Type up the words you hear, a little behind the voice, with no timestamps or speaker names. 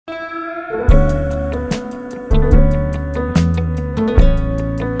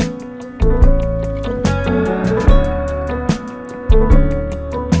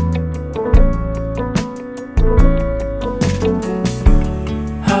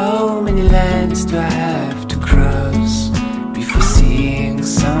lines do I have to cross before seeing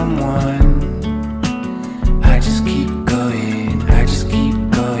someone? I just keep going, I just keep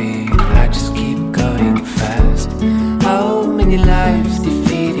going, I just keep going fast. How many lives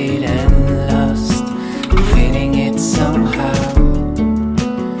defeated and lost, feeling it somehow.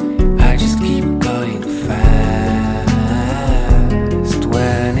 I just keep going fast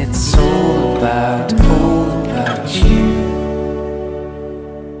when it's all about you.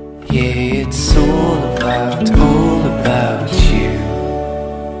 Yeah, it's all about you.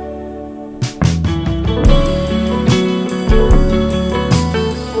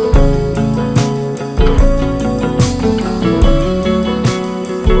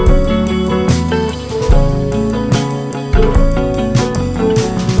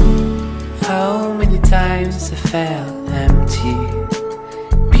 How many times I felt empty,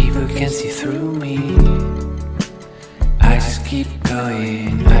 people can see through me. I just keep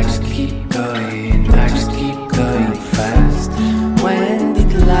going, I just keep going, I just keep going fast. When did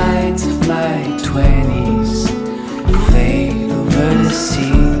the lights of my 20s fade over the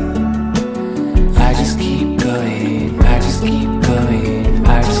sea? I just keep going, I just keep going,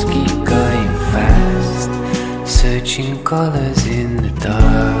 I just keep going fast. Searching colors in the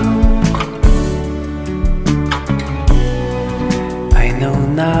dark. I know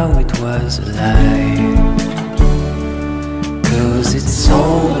now it was a lie, 'cause it's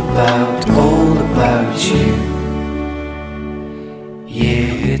all about you.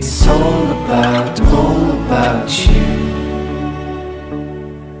 Yeah, it's all about you.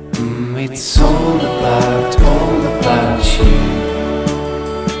 It's all about you.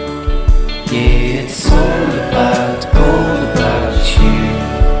 Yeah, it's all about you.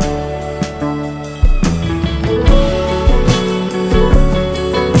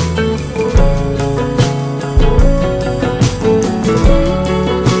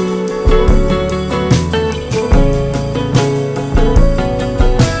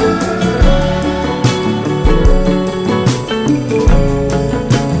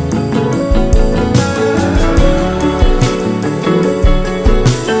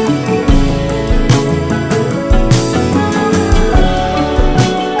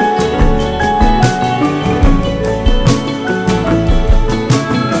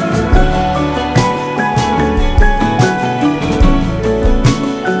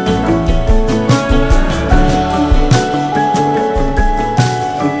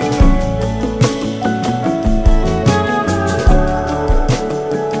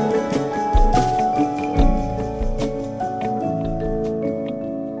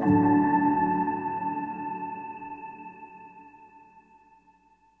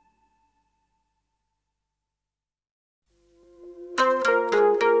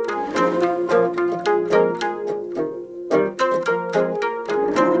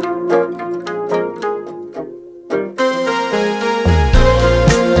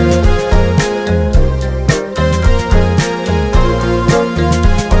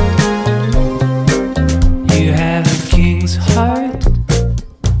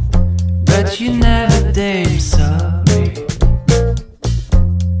 You never damn sorry.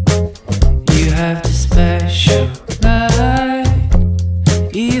 You have the special light,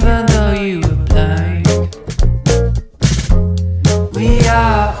 even though you were blind. We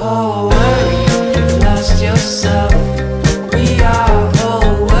are all worried, you've lost yourself. We are all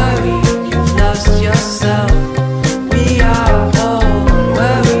worried, you've lost yourself. We are all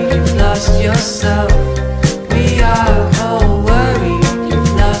worried, you've lost yourself. We are all worried,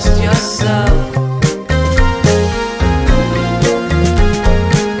 you've lost yourself.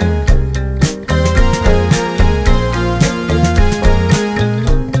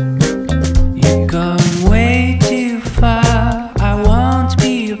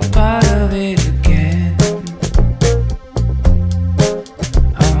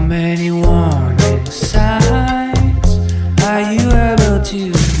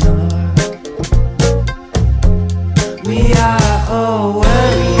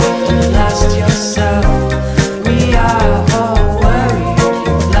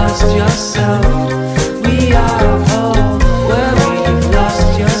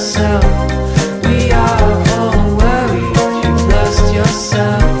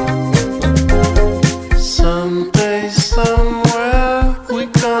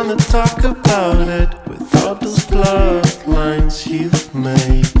 Talk about it without those bloodlines you've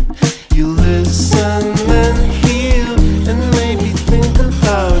made. You listen and hear and maybe think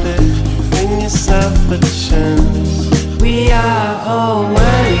about it, giving yourself a chance. We are all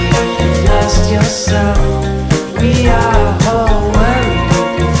worried, you've lost yourself. We are all worried,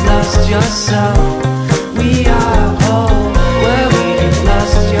 you've lost yourself. We are all worried, you've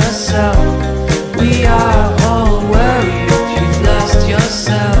lost yourself.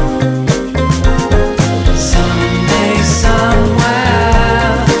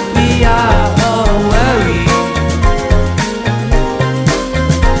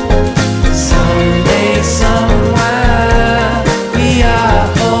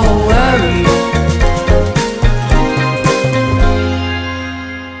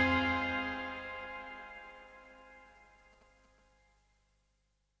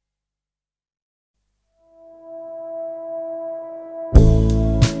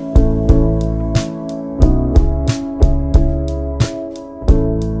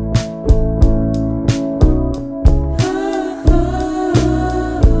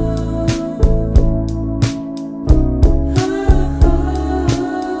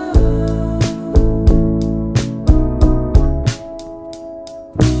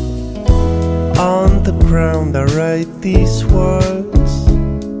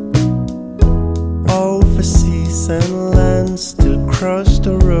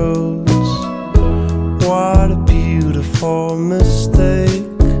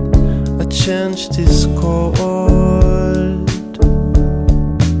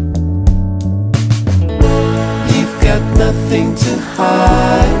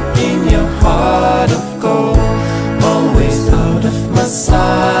 hide in your heart of gold, always out of my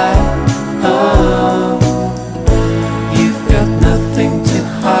sight. Oh, you've got nothing to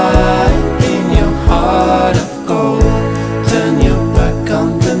hide in your heart of gold. Turn your back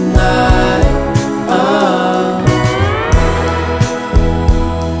on the night. Oh,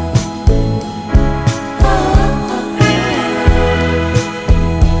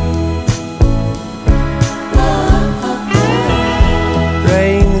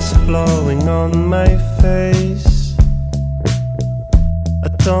 rain is flowing on my face. I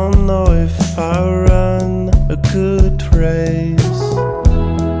don't know if I run a good race.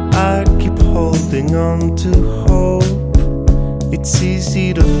 I keep holding on to hope. It's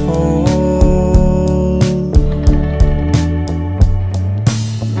easy to fall.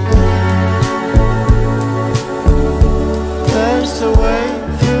 There's a way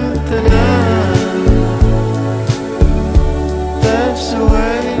through the night. There's a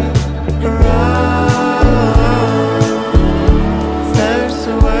way around. There's a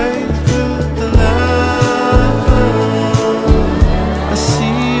way through the light. I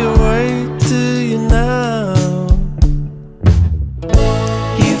see a way to you now.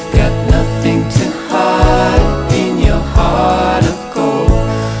 You've got nothing to hide in your heart of gold,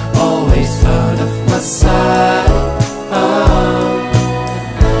 always out of my sight. Oh,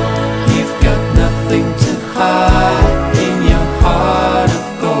 you've got nothing to hide in your heart of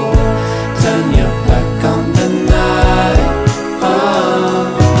gold. Turn your back on the night. Oh,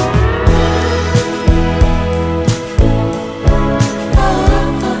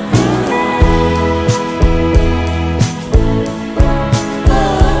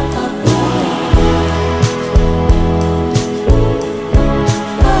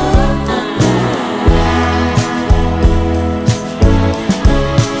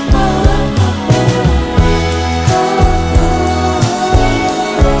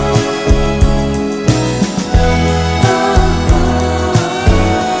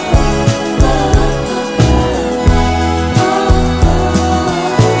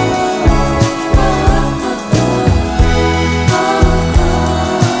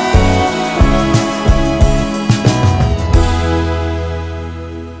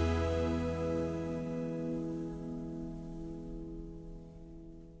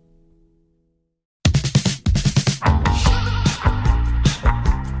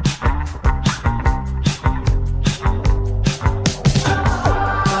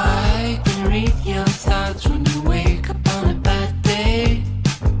 I can read your thoughts when you wake up on a bad day.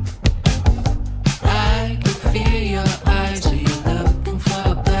 I can feel your eyes, are you looking for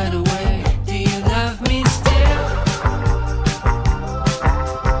a better way? Do you love me still?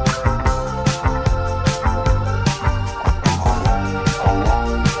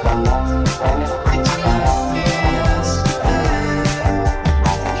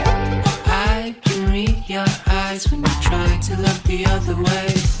 I can read your eyes when you try to look the other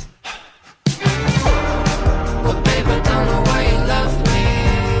way. But babe, I don't know why you love me.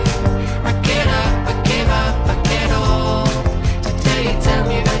 I get up, I give up, I get old. Today you tell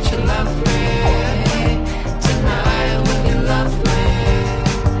me that you love me. Tonight will you love me?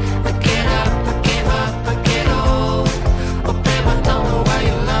 I get up, I give up, I get old. But babe, I don't know why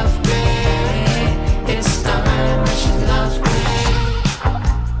you love me. It's time that you love me.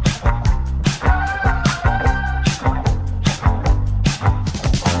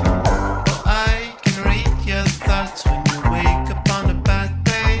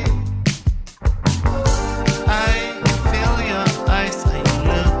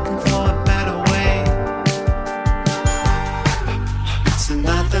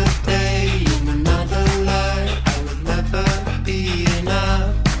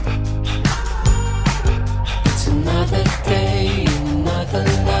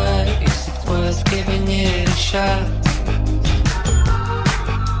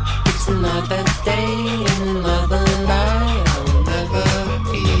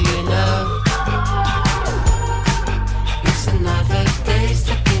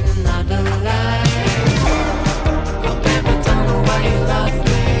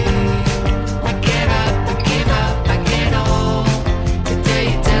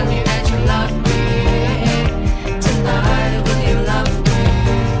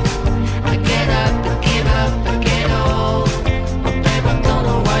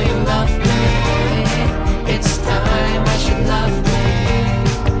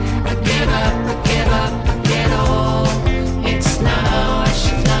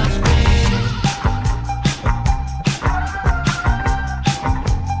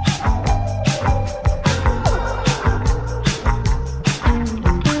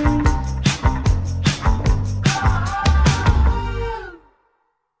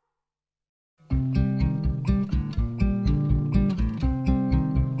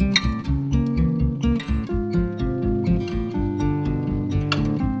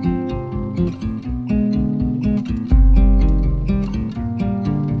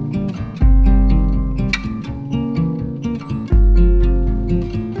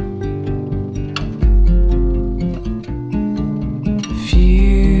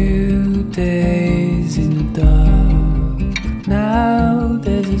 Days in the dark, now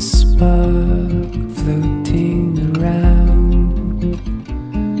there's a spark floating around.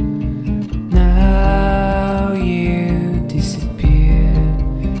 Now you disappear,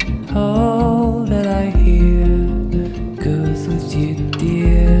 all that I hear goes with you,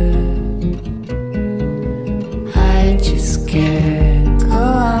 dear. I just can't go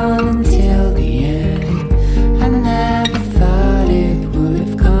on until the end. I never thought it would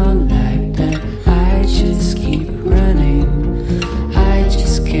have gone like that. I just keep running. I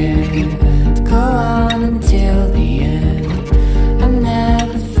just can't go on until the end. I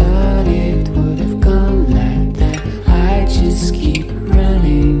never thought it would have gone like that. I just keep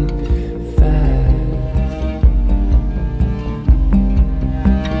running fast.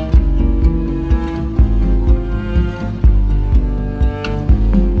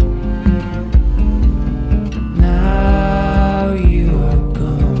 Now you are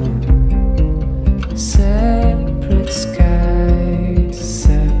gone. Separate skies,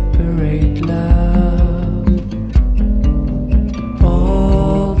 separate love.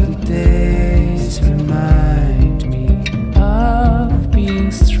 All the days remind me of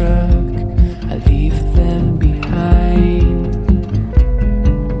being struck. I leave them behind.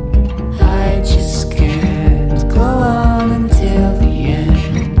 I just can't go on until the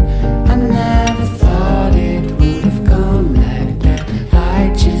end. I never thought it would have gone like that.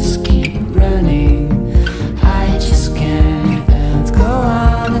 I just keep running. I just can't go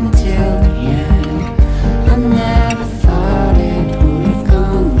on until the end. I never thought it would have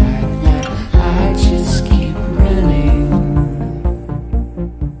gone like that. I just keep running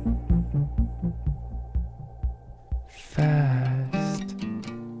fast.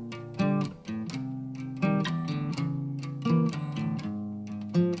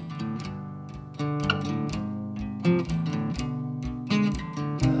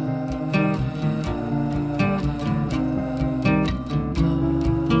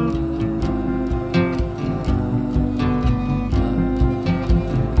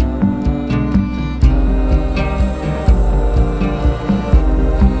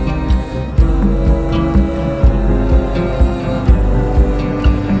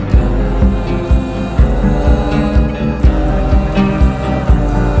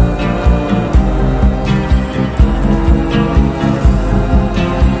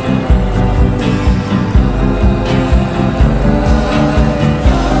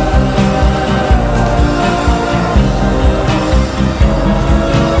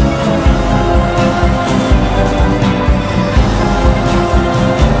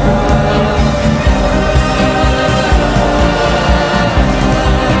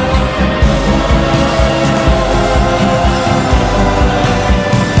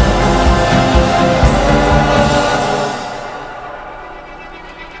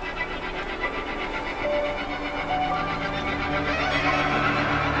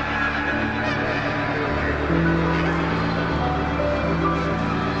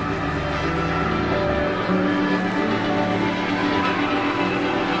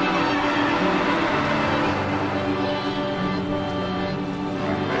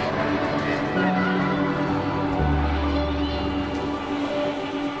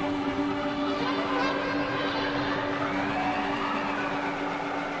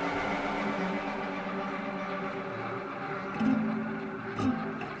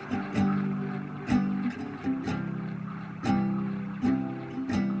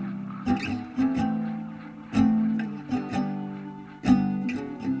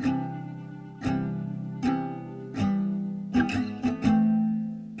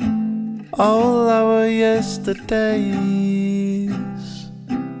 All our yesterdays,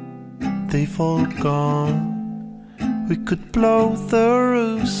 they've all gone. We could blow the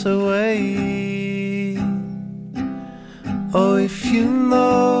roofs away. Oh, if you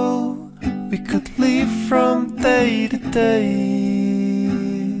know, we could live from day to day.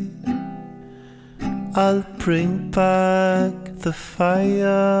 I'll bring back the fire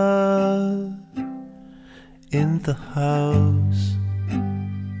in the house.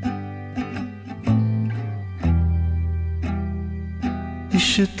 You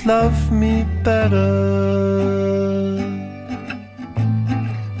should love me better.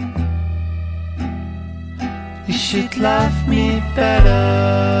 You should love me better.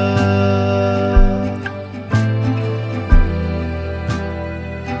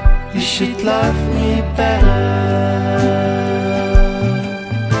 You should love me better.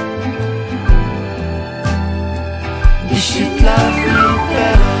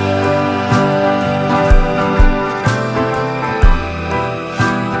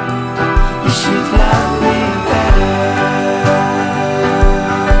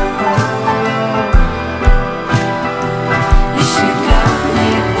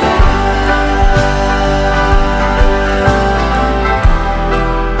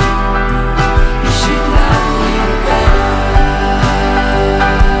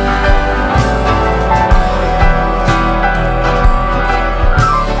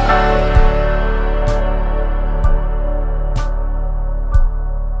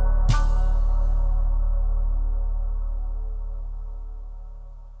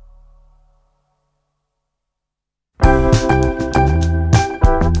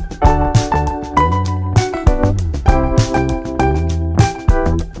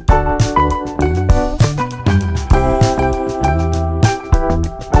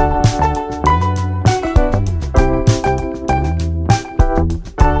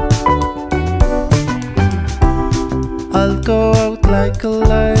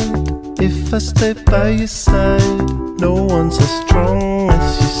 if I stay by your side. No one's as strong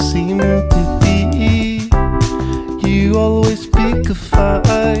as you seem to be. You always pick a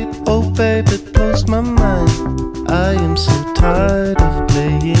fight. Oh baby, it blows my mind. I am so tired of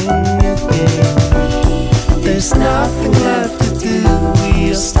playing your game. There's nothing left to do.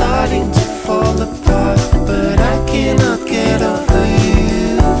 We are starting to fall apart, but I cannot get over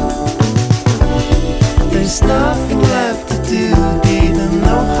you. There's nothing left to do. Didn't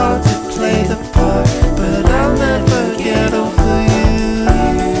know how to play the part, but I'll never get over you.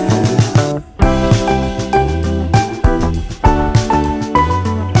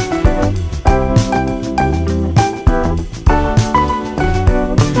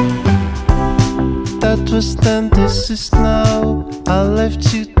 That was then, this is now. I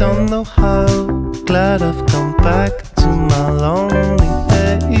left you, don't know how. Glad I've come back to my lonely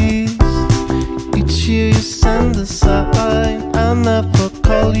days. Each year you send a sign, I never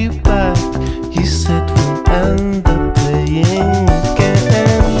call you back. You said we'll end up playing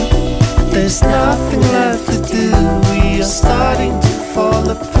again. There's nothing left to do. We are starting to fall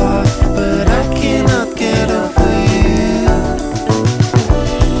apart, but I cannot get over you.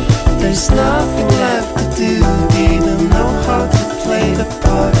 There's nothing left to do. Didn't know how to play the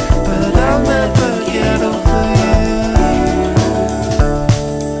part, but I'll never get over you.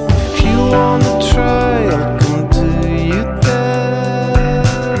 If you wanna try, I'll come to you there.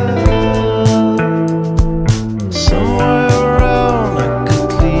 Somewhere around I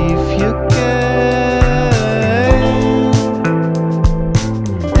could leave you again.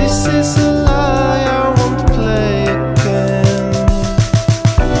 This is a lie, I won't play again.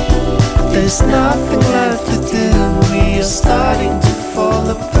 There's nothing left to do. We are starting to fall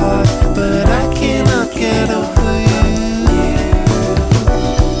apart, but I cannot get over you.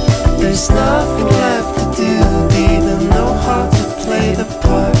 There's nothing left to do. Didn't know how to play the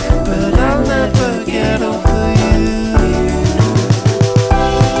part, but I'll never get over you.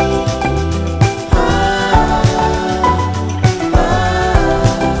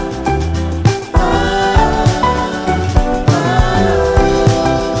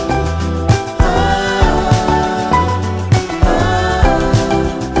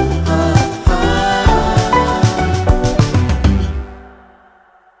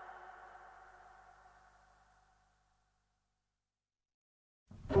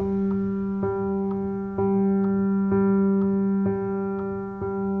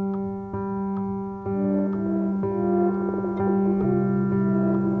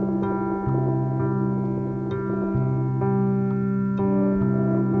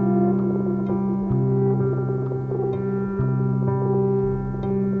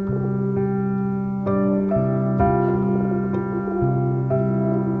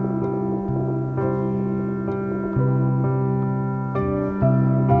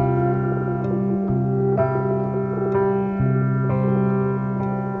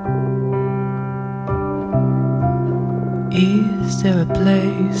 Is there a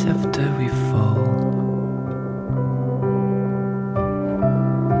place after we fall?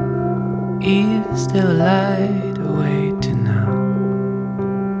 Is there a light away to now?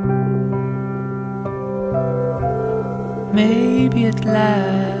 Maybe at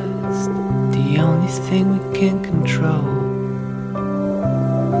last the only thing we can control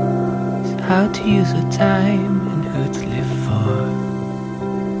is how to use our time and who to live for.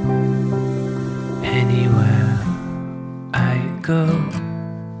 Anywhere I go,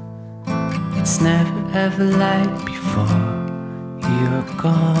 it's never ever like before. You're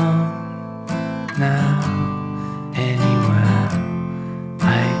gone now. Anywhere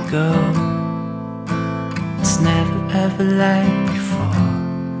I go, it's never ever like before.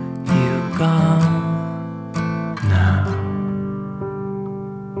 You're gone now.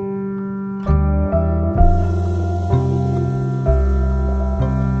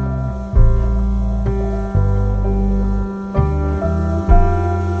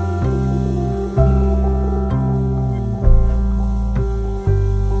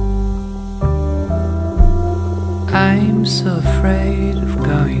 I'm so afraid of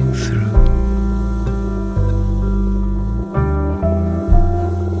going through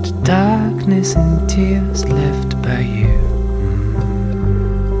the darkness and tears left by you.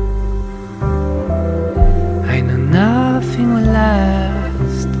 I know nothing will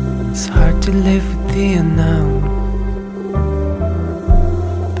last. It's hard to live with the unknown,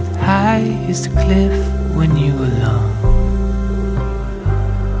 but high is the cliff when you alone.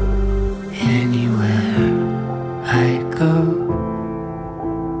 Anywhere I go,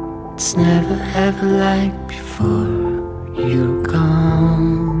 it's never ever like before. You're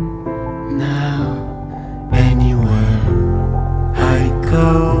gone now. Anywhere I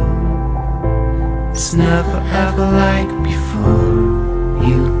go, was never ever like before.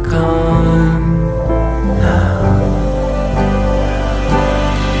 You gone now.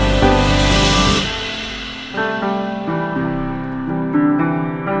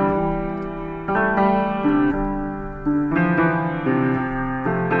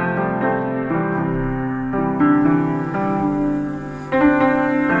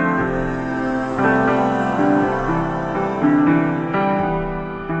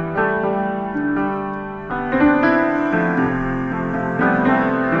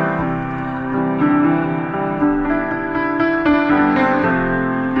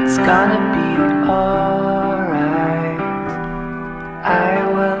 It's gonna be alright. I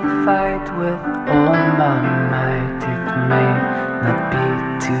will fight with all my might. It may not be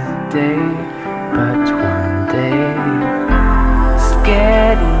today, but one day. It's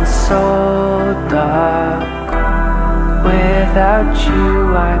getting so dark. Without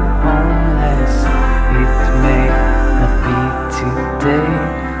you I'm homeless. It may not be today,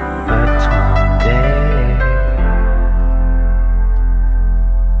 but one day.